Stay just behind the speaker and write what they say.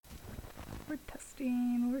We're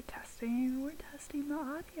testing the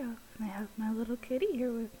audio. And I have my little kitty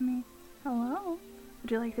here with me. Hello?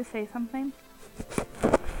 Would you like to say something?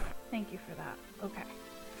 Thank you for that. Okay.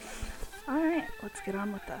 Alright, let's get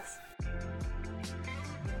on with this.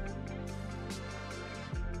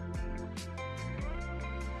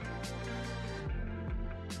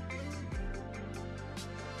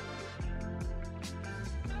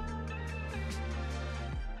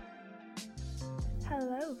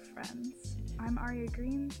 Hello, friends. I'm Aria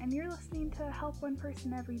Green, and you're listening to Help One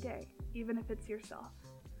Person Every Day, even if it's yourself,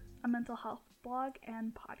 a mental health blog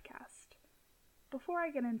and podcast. Before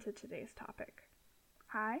I get into today's topic,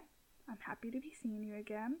 hi, I'm happy to be seeing you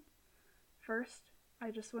again. First,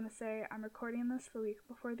 I just want to say I'm recording this the week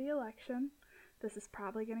before the election. This is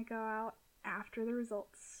probably going to go out after the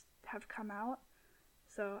results have come out,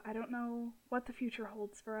 so I don't know what the future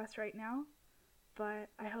holds for us right now. But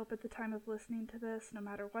I hope at the time of listening to this, no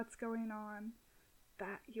matter what's going on,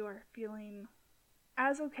 that you are feeling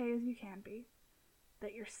as okay as you can be,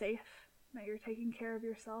 that you're safe, that you're taking care of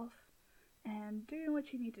yourself, and doing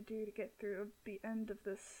what you need to do to get through the end of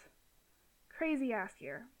this crazy-ass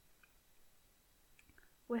year.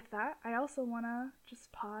 With that, I also want to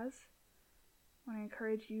just pause. I want to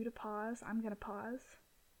encourage you to pause. I'm going to pause.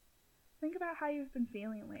 Think about how you've been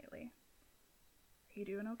feeling lately. Are you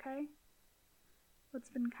doing okay? What's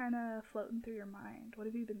been kind of floating through your mind? What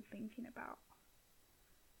have you been thinking about?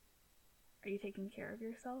 Are you taking care of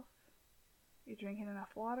yourself? Are you drinking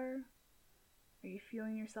enough water? Are you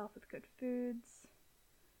fueling yourself with good foods?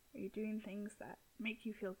 Are you doing things that make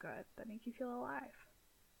you feel good, that make you feel alive?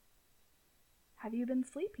 Have you been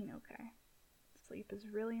sleeping okay? Sleep is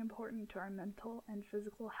really important to our mental and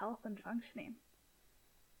physical health and functioning.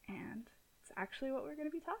 And it's actually what we're going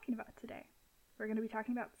to be talking about today. We're going to be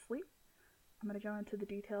talking about sleep. I'm going to go into the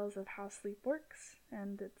details of how sleep works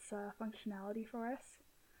and its functionality for us.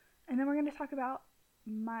 And then we're going to talk about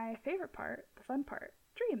my favorite part, the fun part,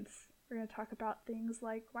 dreams. We're going to talk about things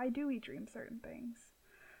like, why do we dream certain things?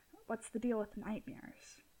 What's the deal with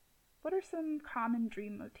nightmares? What are some common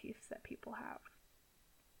dream motifs that people have?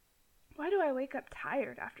 Why do I wake up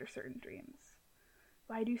tired after certain dreams?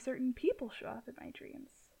 Why do certain people show up in my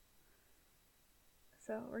dreams?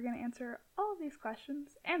 So we're going to answer all of these questions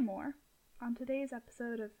and more on today's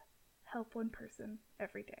episode of Help One Person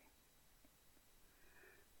Every Day.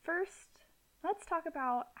 First, let's talk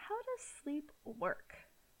about how does sleep work?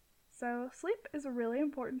 So sleep is a really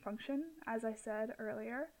important function, as I said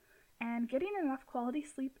earlier, and getting enough quality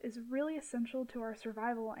sleep is really essential to our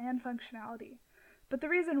survival and functionality. But the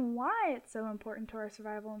reason why it's so important to our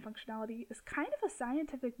survival and functionality is kind of a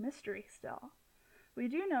scientific mystery still. We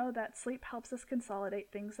do know that sleep helps us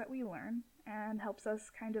consolidate things that we learn and helps us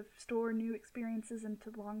kind of store new experiences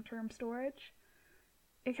into long-term storage.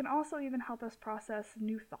 It can also even help us process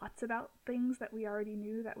new thoughts about things that we already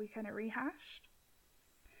knew that we kind of rehashed.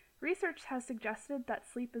 Research has suggested that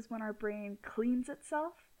sleep is when our brain cleans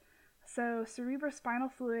itself. So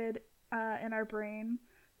cerebrospinal fluid in our brain,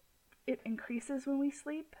 it increases when we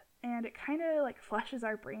sleep, and it kind of like flushes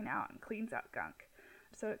our brain out and cleans out gunk.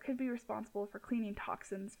 So it could be responsible for cleaning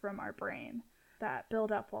toxins from our brain that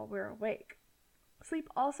build up while we're awake. Sleep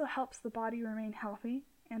also helps the body remain healthy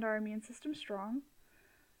and our immune system strong.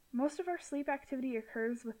 Most of our sleep activity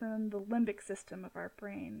occurs within the limbic system of our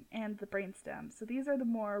brain and the brainstem. So these are the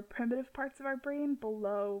more primitive parts of our brain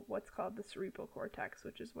below what's called the cerebral cortex,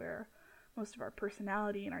 which is where most of our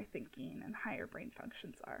personality and our thinking and higher brain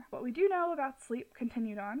functions are. What we do know about sleep,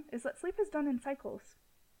 continued on, is that sleep is done in cycles.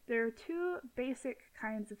 There are two basic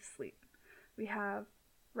kinds of sleep. We have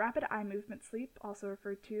rapid eye movement sleep, also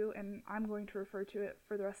referred to, and I'm going to refer to it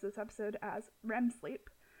for the rest of this episode as REM sleep,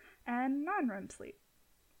 and non-REM sleep,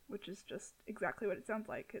 which is just exactly what it sounds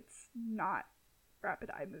like. It's not rapid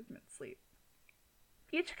eye movement sleep.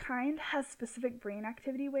 Each kind has specific brain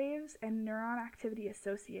activity waves and neuron activity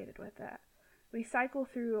associated with it. We cycle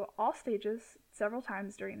through all stages several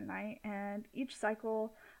times during the night, and each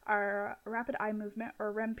cycle, our rapid eye movement,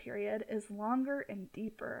 or REM period, is longer and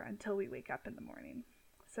deeper until we wake up in the morning.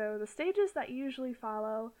 So the stages that usually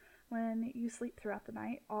follow when you sleep throughout the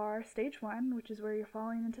night are stage 1, which is where you're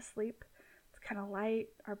falling into sleep. It's kind of light,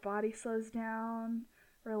 our body slows down,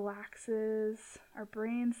 relaxes, our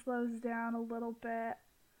brain slows down a little bit.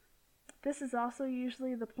 This is also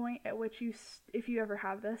usually the point at which you, if you ever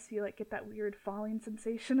have this, you like get that weird falling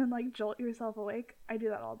sensation and like jolt yourself awake. I do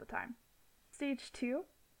that all the time. Stage 2,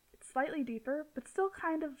 it's slightly deeper, but still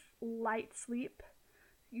kind of light sleep.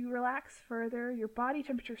 You relax further, your body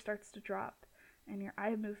temperature starts to drop, and your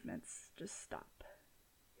eye movements just stop.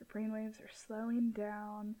 Your brainwaves are slowing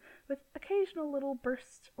down with occasional little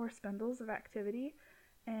bursts or spindles of activity,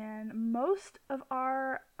 and most of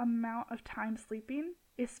our amount of time sleeping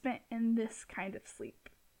is spent in this kind of sleep.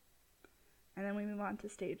 And then we move on to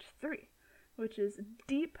stage 3, which is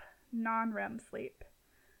deep non-REM sleep.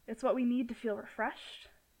 It's what we need to feel refreshed.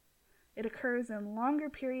 It occurs in longer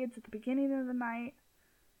periods at the beginning of the night,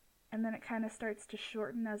 and then it kind of starts to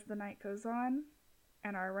shorten as the night goes on,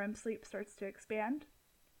 and our REM sleep starts to expand.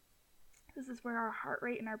 This is where our heart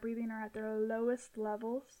rate and our breathing are at their lowest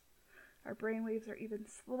levels. Our brain waves are even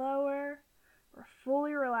slower. We're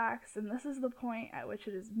fully relaxed, and this is the point at which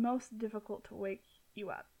it is most difficult to wake you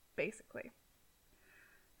up, basically.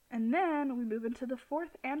 And then we move into the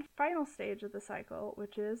 4th and final stage of the cycle,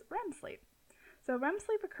 which is REM sleep. So REM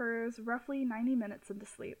sleep occurs roughly 90 minutes into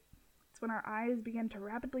sleep. It's when our eyes begin to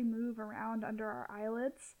rapidly move around under our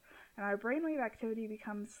eyelids, and our brainwave activity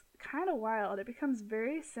becomes kind of wild. It becomes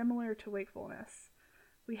very similar to wakefulness.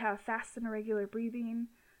 We have fast and irregular breathing,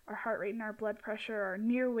 our heart rate and our blood pressure are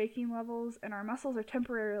near waking levels, and our muscles are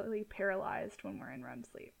temporarily paralyzed when we're in REM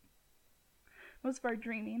sleep. Most of our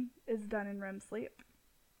dreaming is done in REM sleep,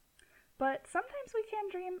 but sometimes we can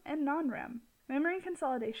dream in non-REM. Memory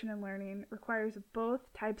consolidation and learning requires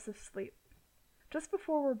both types of sleep. Just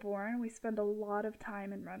before we're born, we spend a lot of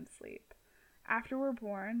time in REM sleep. After we're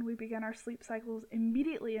born, we begin our sleep cycles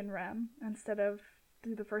immediately in REM instead of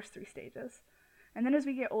through the first 3 stages. And then as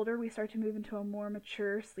we get older, we start to move into a more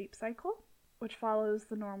mature sleep cycle, which follows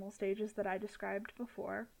the normal stages that I described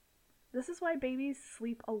before. This is why babies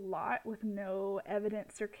sleep a lot with no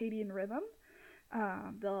evident circadian rhythm.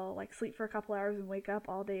 They'll sleep for a couple hours and wake up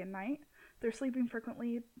all day and night. They're sleeping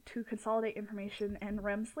frequently to consolidate information in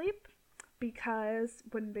REM sleep because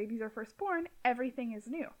when babies are first born, everything is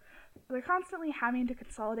new. They're constantly having to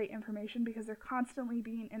consolidate information because they're constantly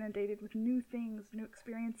being inundated with new things, new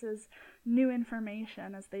experiences, new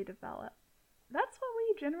information as they develop. That's what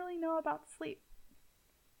we generally know about sleep.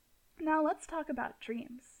 Now let's talk about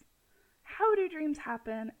dreams. How do dreams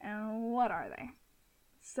happen and what are they?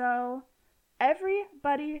 So,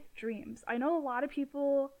 everybody dreams. I know a lot of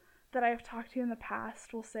people that I've talked to in the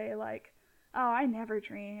past will say oh, I never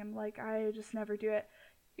dream, I just never do it.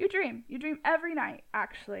 You dream every night,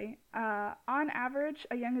 actually. On average,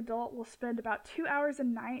 a young adult will spend about 2 hours a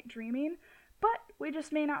night dreaming, but we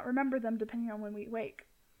just may not remember them depending on when we wake.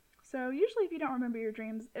 So usually if you don't remember your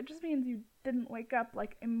dreams, it just means you didn't wake up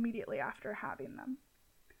immediately after having them.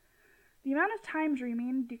 The amount of time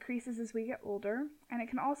dreaming decreases as we get older, and it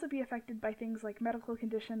can also be affected by things like medical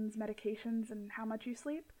conditions, medications, and how much you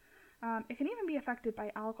sleep. It can even be affected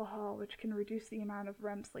by alcohol, which can reduce the amount of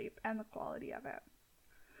REM sleep and the quality of it.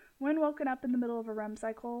 When woken up in the middle of a REM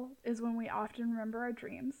cycle is when we often remember our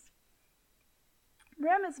dreams.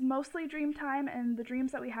 REM is mostly dream time, and the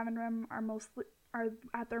dreams that we have in REM are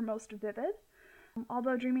at their most vivid.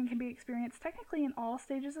 Although dreaming can be experienced technically in all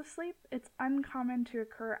stages of sleep, it's uncommon to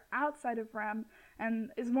occur outside of REM and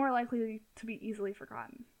is more likely to be easily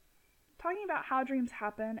forgotten. Talking about how dreams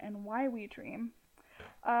happen and why we dream,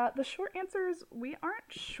 the short answer is we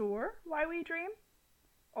aren't sure why we dream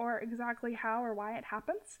or exactly how or why it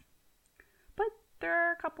happens, but there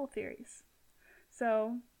are a couple theories.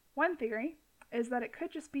 So one theory is that it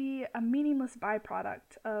could just be a meaningless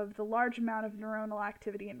byproduct of the large amount of neuronal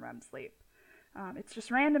activity in REM sleep. It's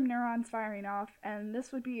just random neurons firing off, and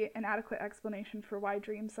this would be an adequate explanation for why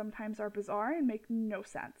dreams sometimes are bizarre and make no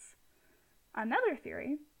sense. Another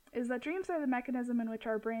theory is that dreams are the mechanism in which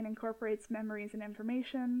our brain incorporates memories and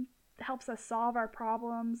information, helps us solve our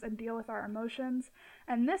problems and deal with our emotions,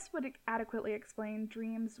 and this would adequately explain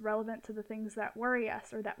dreams relevant to the things that worry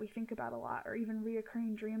us or that we think about a lot, or even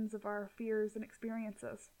reoccurring dreams of our fears and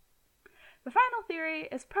experiences. The final theory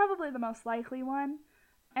is probably the most likely one,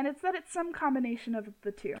 and it's that it's some combination of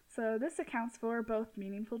the two. So this accounts for both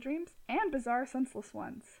meaningful dreams and bizarre, senseless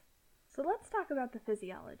ones. So let's talk about the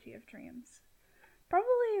physiology of dreams.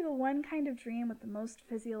 Probably the one kind of dream with the most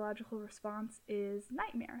physiological response is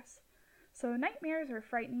nightmares. So nightmares are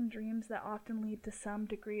frightening dreams that often lead to some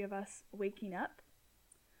degree of us waking up.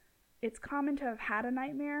 It's common to have had a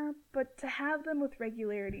nightmare, but to have them with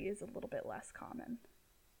regularity is a little bit less common.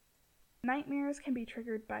 Nightmares can be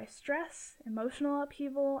triggered by stress, emotional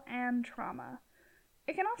upheaval, and trauma.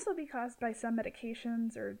 It can also be caused by some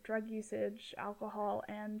medications or drug usage, alcohol,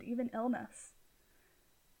 and even illness.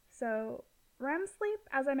 So, REM sleep,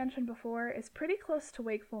 as I mentioned before, is pretty close to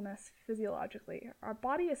wakefulness physiologically. Our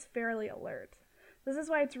body is fairly alert. This is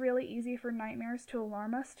why it's really easy for nightmares to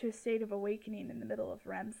alarm us to a state of awakening in the middle of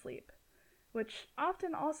REM sleep, which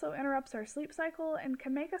often also interrupts our sleep cycle and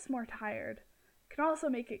can make us more tired. can also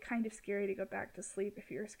make it kind of scary to go back to sleep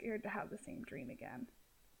if you're scared to have the same dream again.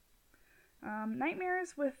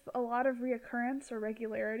 Nightmares with a lot of reoccurrence or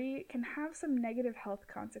regularity can have some negative health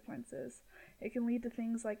consequences. It can lead to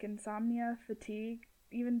things like insomnia, fatigue,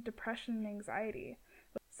 even depression and anxiety.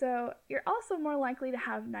 So you're also more likely to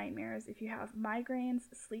have nightmares if you have migraines,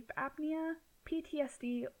 sleep apnea,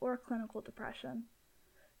 PTSD, or clinical depression.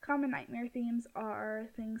 Common nightmare themes are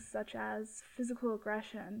things such as physical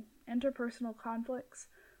aggression, interpersonal conflicts,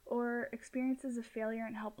 or experiences of failure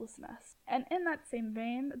and helplessness. And in that same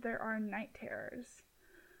vein, there are night terrors.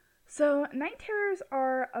 So night terrors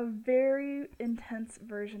are a very intense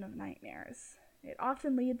version of nightmares. It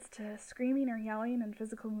often leads to screaming or yelling and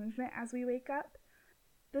physical movement as we wake up.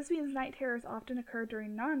 This means night terrors often occur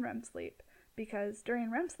during non-REM sleep, because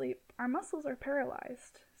during REM sleep, our muscles are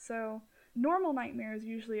paralyzed. So normal nightmares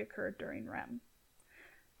usually occur during REM.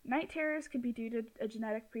 Night terrors could be due to a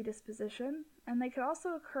genetic predisposition, and they could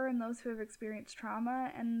also occur in those who have experienced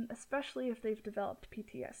trauma, and especially if they've developed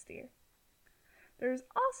PTSD. There's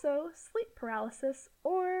also sleep paralysis,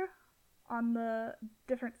 or, on the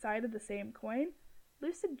different side of the same coin,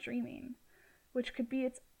 lucid dreaming, which could be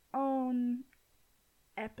its own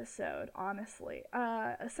episode, honestly.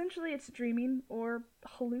 Essentially, it's dreaming, or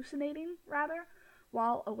hallucinating, rather,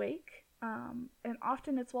 while awake, and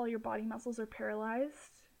often it's while your body muscles are paralyzed,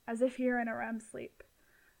 as if you're in a REM sleep.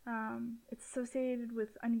 It's associated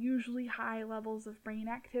with unusually high levels of brain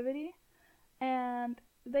activity, and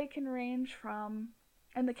they can range from,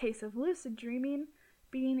 in the case of lucid dreaming,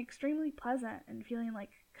 being extremely pleasant and feeling like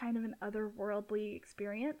kind of an otherworldly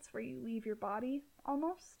experience where you leave your body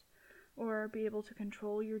almost, or be able to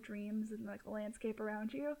control your dreams and like the landscape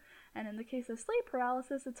around you. And in the case of sleep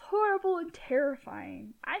paralysis, it's horrible and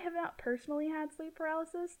terrifying. I have not personally had sleep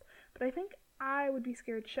paralysis, but I think I would be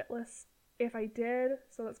scared shitless if I did,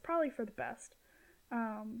 so that's probably for the best.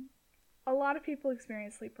 A lot of people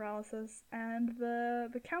experience sleep paralysis, and the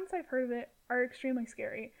accounts I've heard of it are extremely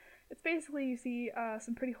scary. It's basically you see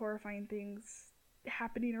some pretty horrifying things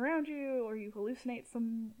happening around you, or you hallucinate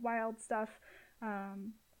some wild stuff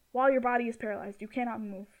while your body is paralyzed. You cannot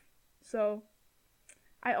move. So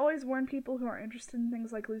I always warn people who are interested in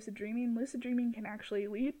things like lucid dreaming. Lucid dreaming can actually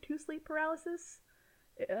lead to sleep paralysis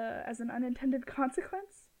as an unintended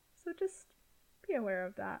consequence. So just be aware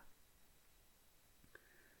of that.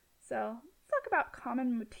 So let's talk about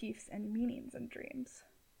common motifs and meanings in dreams.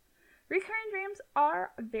 Recurring dreams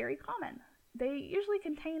are very common. They usually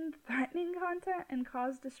contain threatening content and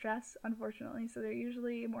cause distress, unfortunately, so they're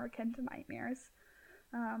usually more akin to nightmares.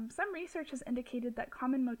 Some research has indicated that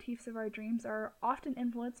common motifs of our dreams are often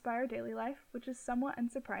influenced by our daily life, which is somewhat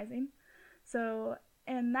unsurprising. So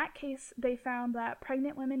in that case, they found that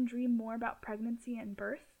pregnant women dream more about pregnancy and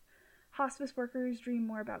birth, hospice workers dream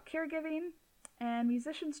more about caregiving, and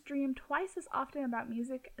musicians dream twice as often about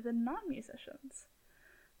music than non-musicians.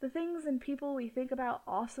 The things and people we think about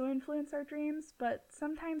also influence our dreams, but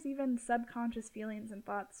sometimes even subconscious feelings and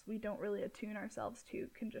thoughts we don't really attune ourselves to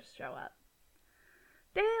can just show up.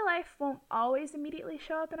 Daily life won't always immediately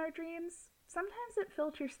show up in our dreams. Sometimes it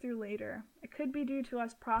filters through later. It could be due to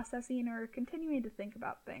us processing or continuing to think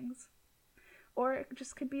about things. Or it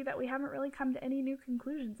just could be that we haven't really come to any new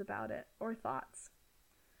conclusions about it, or thoughts.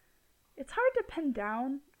 It's hard to pin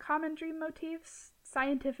down common dream motifs,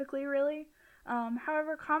 scientifically really.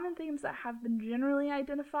 However, common themes that have been generally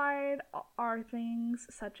identified are things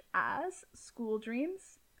such as school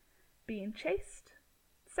dreams, being chased,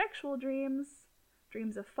 sexual dreams,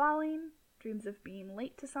 dreams of falling, dreams of being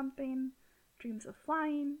late to something, dreams of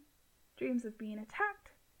flying, dreams of being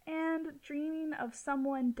attacked, and dreaming of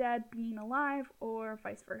someone dead being alive, or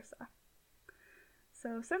vice versa.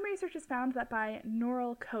 So some research has found that by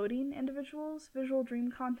neural coding individuals, visual dream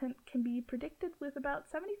content can be predicted with about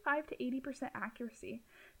 75 to 80% accuracy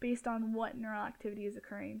based on what neural activity is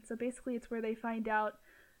occurring. So basically it's where they find out,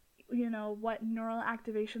 what neural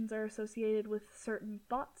activations are associated with certain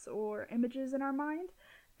thoughts or images in our mind.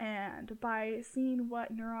 And by seeing what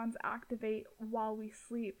neurons activate while we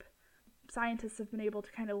sleep, scientists have been able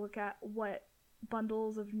to kind of look at what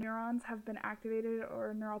bundles of neurons have been activated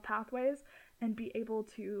or neural pathways and be able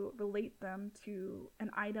to relate them to an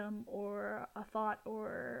item or a thought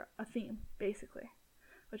or a theme, basically,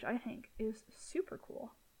 which I think is super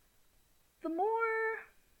cool. The more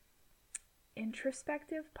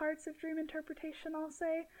introspective parts of dream interpretation, I'll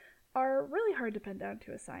say, are really hard to pin down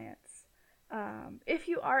to a science. If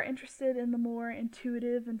you are interested in the more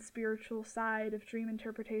intuitive and spiritual side of dream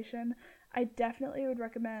interpretation, I definitely would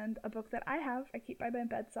recommend a book that I keep by my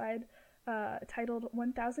bedside, titled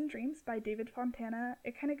 1000 Dreams by David Fontana.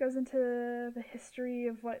 It kind of goes into the history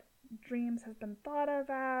of what dreams have been thought of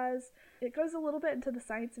as. It goes a little bit into the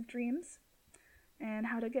science of dreams and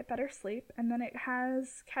how to get better sleep, and then it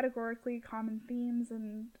has categorically common themes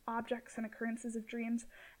and objects and occurrences of dreams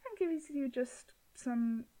and gives you just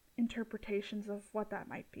some interpretations of what that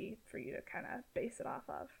might be for you to kind of base it off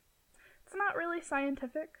of. It's not really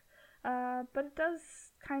scientific, but it does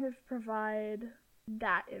kind of provide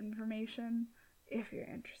that information if you're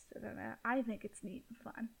interested in it. I think it's neat and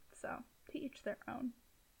fun, so to each their own.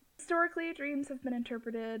 Historically, dreams have been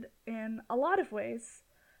interpreted in a lot of ways.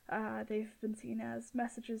 They've been seen as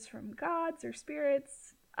messages from gods or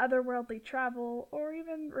spirits, otherworldly travel, or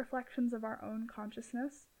even reflections of our own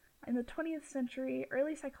consciousness. In the 20th century,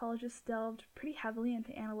 early psychologists delved pretty heavily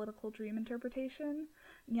into analytical dream interpretation.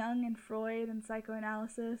 Jung and Freud and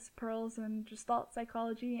psychoanalysis, Pearls and Gestalt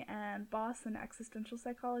psychology, and Boss and existential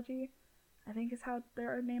psychology, I think is how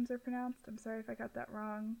their names are pronounced. I'm sorry if I got that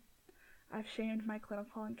wrong. I've shamed my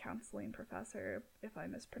clinical and counseling professor if I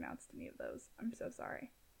mispronounced any of those. I'm so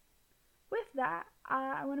sorry. With that,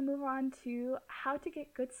 I want to move on to how to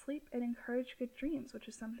get good sleep and encourage good dreams, which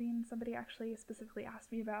is something somebody actually specifically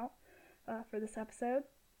asked me about for this episode.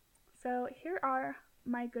 So here are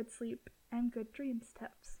my good sleep and good dreams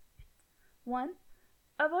tips. 1.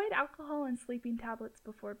 Avoid alcohol and sleeping tablets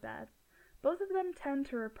before bed. Both of them tend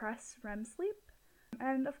to repress REM sleep.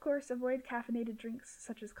 And of course, avoid caffeinated drinks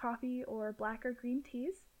such as coffee or black or green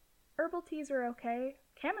teas. Herbal teas are okay.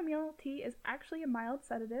 Chamomile tea is actually a mild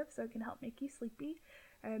sedative, so it can help make you sleepy.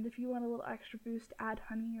 And if you want a little extra boost, add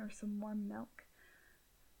honey or some warm milk.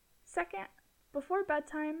 2nd, before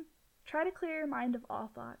bedtime, try to clear your mind of all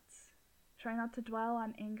thoughts. Try not to dwell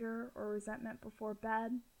on anger or resentment before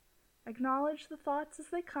bed. Acknowledge the thoughts as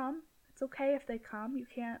they come. It's okay if they come. You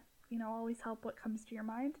can't, always help what comes to your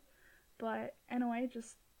mind. But anyway,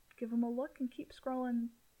 just give them a look and keep scrolling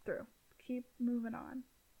through. Keep moving on.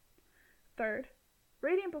 3rd,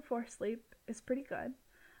 reading before sleep is pretty good.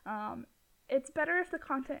 It's better if the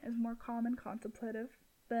content is more calm and contemplative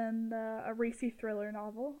than a racy thriller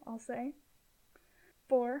novel, I'll say.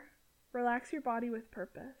 4, relax your body with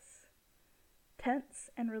purpose. Tense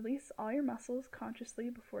and release all your muscles consciously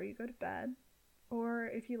before you go to bed. Or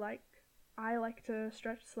if you like, I like to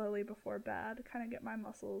stretch slowly before bed, kind of get my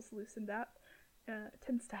muscles loosened up. It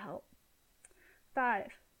tends to help. 5,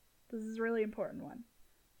 this is a really important one.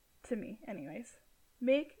 To me, anyways.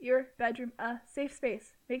 Make your bedroom a safe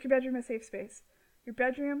space. Make your bedroom a safe space. Your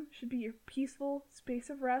bedroom should be your peaceful space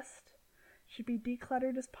of rest. Should be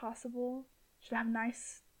decluttered as possible. Should have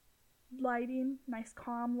nice lighting, nice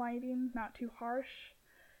calm lighting, not too harsh.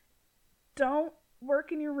 Don't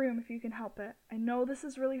work in your room if you can help it. I know this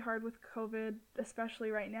is really hard with COVID,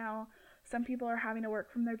 especially right now. Some people are having to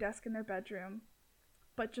work from their desk in their bedroom.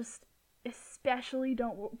 But just especially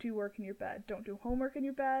don't do work in your bed. Don't do homework in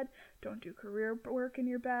your bed. Don't do career work in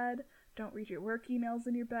your bed. Don't read your work emails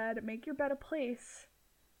in your bed. Make your bed a place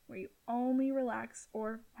where you only relax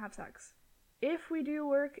or have sex. If we do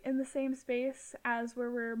work in the same space as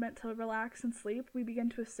where we're meant to relax and sleep, we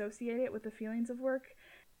begin to associate it with the feelings of work,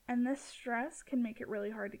 and this stress can make it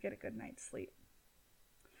really hard to get a good night's sleep.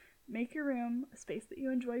 Make your room a space that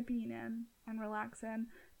you enjoy being in and relax in.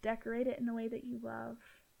 Decorate it in a way that you love.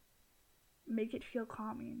 Make it feel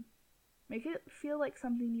calming. Make it feel like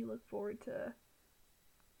something you look forward to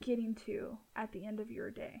getting to at the end of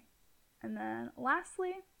your day. And then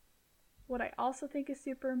lastly, what I also think is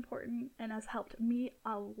super important and has helped me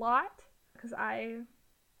a lot, because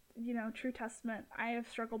true testament, I have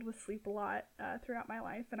struggled with sleep a lot throughout my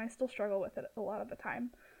life, and I still struggle with it a lot of the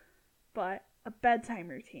time, but a bedtime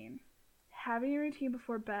routine. Having a routine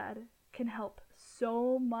before bed can help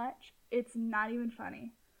so much, it's not even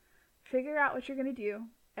funny. Figure out what you're going to do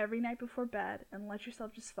every night before bed and let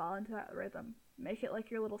yourself just fall into that rhythm. Make it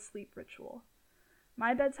like your little sleep ritual.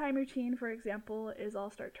 My bedtime routine, for example, is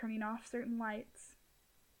I'll start turning off certain lights.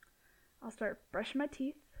 I'll start brushing my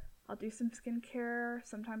teeth. I'll do some skincare.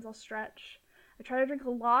 Sometimes I'll stretch. I try to drink a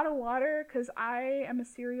lot of water because I am a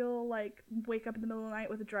serial, wake up in the middle of the night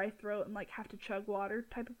with a dry throat and, have to chug water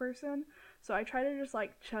type of person. So I try to just,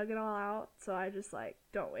 chug it all out so I just,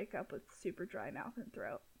 don't wake up with super dry mouth and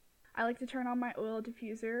throat. I like to turn on my oil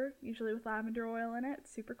diffuser, usually with lavender oil in it.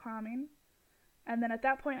 It's super calming. And then at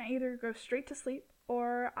that point, I either go straight to sleep,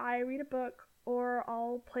 or I read a book, or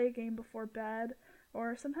I'll play a game before bed,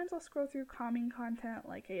 or sometimes I'll scroll through calming content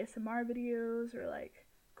like ASMR videos or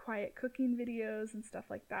quiet cooking videos and stuff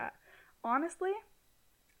like that. Honestly,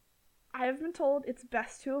 I have been told it's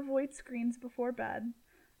best to avoid screens before bed.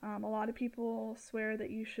 A lot of people swear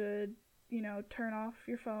that you should, turn off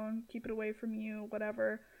your phone, keep it away from you,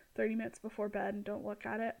 whatever, 30 minutes before bed and don't look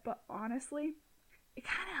at it. But honestly, it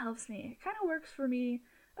kind of helps me. It kind of works for me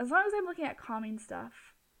as long as I'm looking at calming stuff.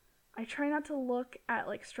 I try not to look at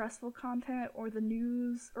like stressful content or the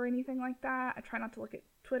news or anything like that. I try not to look at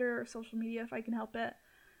Twitter or social media if I can help it.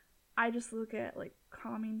 I just look at like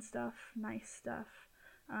calming stuff, nice stuff,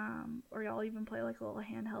 or I'll even play like a little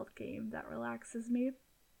handheld game that relaxes me.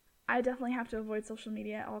 I definitely have to avoid social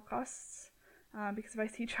media at all costs because if I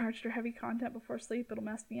see charged or heavy content before sleep, it'll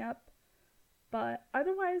mess me up. But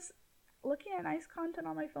otherwise, looking at nice content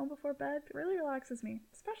on my phone before bed really relaxes me,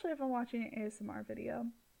 especially if I'm watching an ASMR video.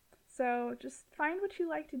 So just find what you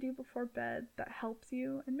like to do before bed that helps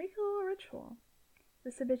you and make it a little ritual.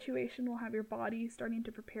 This habituation will have your body starting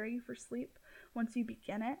to prepare you for sleep once you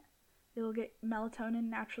begin it. It'll get melatonin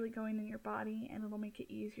naturally going in your body and it'll make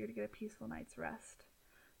it easier to get a peaceful night's rest.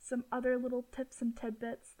 Some other little tips and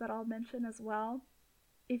tidbits that I'll mention as well.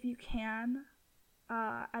 If you can,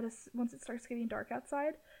 once it starts getting dark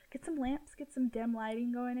outside, get some lamps, get some dim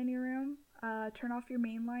lighting going in your room, turn off your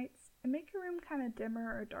main lights, and make your room kind of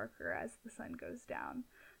dimmer or darker as the sun goes down.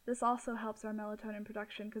 This also helps our melatonin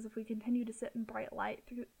production because if we continue to sit in bright light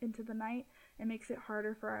into the night, it makes it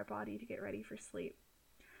harder for our body to get ready for sleep.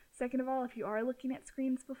 Second of all, if you are looking at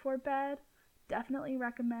screens before bed, definitely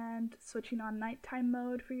recommend switching on nighttime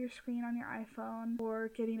mode for your screen on your iPhone or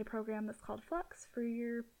getting a program that's called Flux for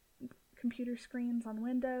your computer screens on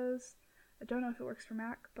Windows. I don't know if it works for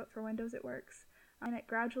Mac, but for Windows it works. And it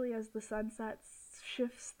gradually, as the sun sets,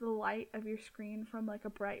 shifts the light of your screen from like a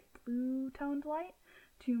bright blue toned light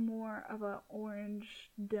to more of a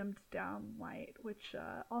orange dimmed down light, which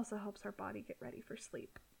also helps our body get ready for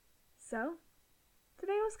sleep. So,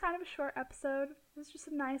 today was kind of a short episode. It was just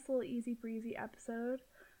a nice little easy breezy episode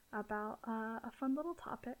about a fun little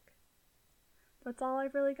topic. That's all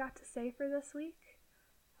I've really got to say for this week.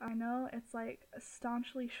 I know it's like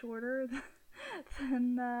staunchly shorter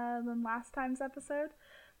than last time's episode,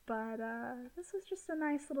 but this was just a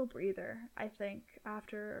nice little breather, I think,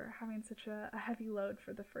 after having such a heavy load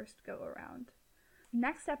for the first go around.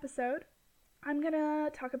 Next episode, I'm going to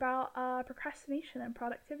talk about procrastination and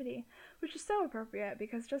productivity, which is so appropriate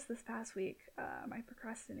because just this past week, my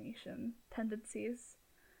procrastination tendencies,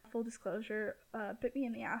 full disclosure, bit me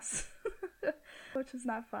in the ass, which is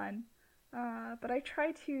not fun. But I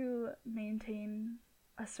try to maintain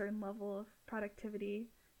a certain level of productivity,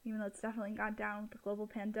 even though it's definitely gone down with the global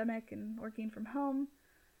pandemic and working from home.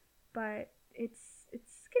 But it's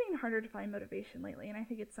getting harder to find motivation lately, and I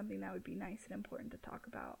think it's something that would be nice and important to talk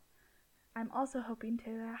about. I'm also hoping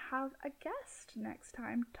to have a guest next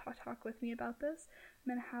time to talk with me about this.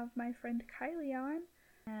 I'm going to have my friend Kylie on,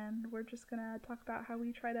 and we're just going to talk about how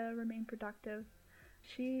we try to remain productive.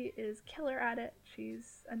 She is killer at it.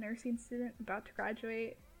 She's a nursing student about to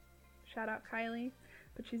graduate. Shout out Kylie.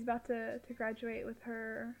 But she's about to graduate with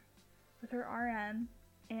her RN,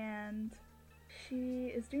 and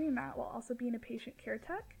she is doing that while also being a patient care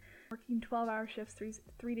tech, working 12-hour shifts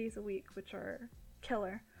 3 days a week, which are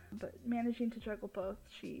killer. But managing to juggle both,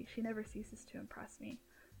 she never ceases to impress me.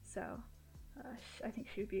 So I think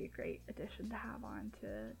she would be a great addition to have on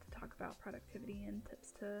to talk about productivity and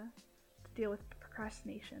tips to deal with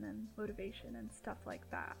procrastination and motivation and stuff like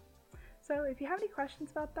that. So if you have any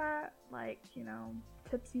questions about that, like,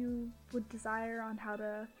 tips you would desire on how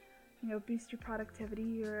to, boost your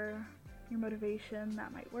productivity or your motivation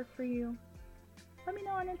that might work for you, let me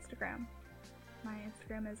know on Instagram. My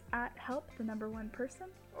Instagram is @help1person,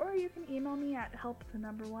 or you can email me at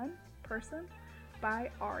help1person by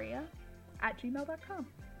aria@gmail.com.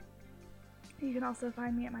 You can also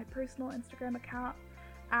find me at my personal Instagram account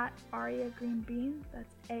 @AriaGreenBean.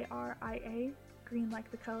 That's ARIA, green like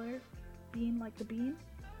the color, bean like the bean.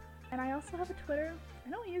 And I also have a Twitter. I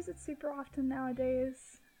don't use it super often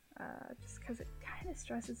nowadays, just because it kind of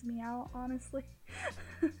stresses me out, honestly.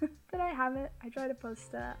 But I have it. I try to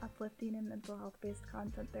post uplifting and mental health based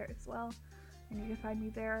content there as well. And you can find me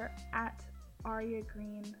there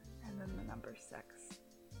 @AriaGreen and then the number 6.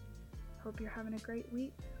 Hope you're having a great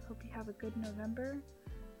week. Hope you have a good November.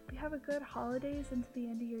 Hope you have a good holidays into the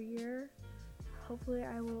end of your year. Hopefully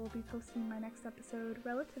I will be posting my next episode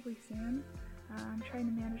relatively soon. I'm trying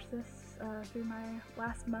to manage this through my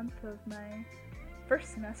last month of my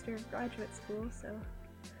first semester of graduate school, so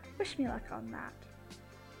wish me luck on that.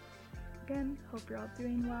 Again, hope you're all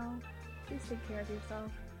doing well. Please take care of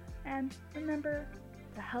yourself. And remember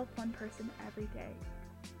to help one person every day,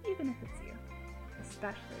 even if it's you,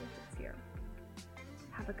 especially if it's you.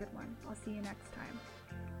 Have a good one. I'll see you next time.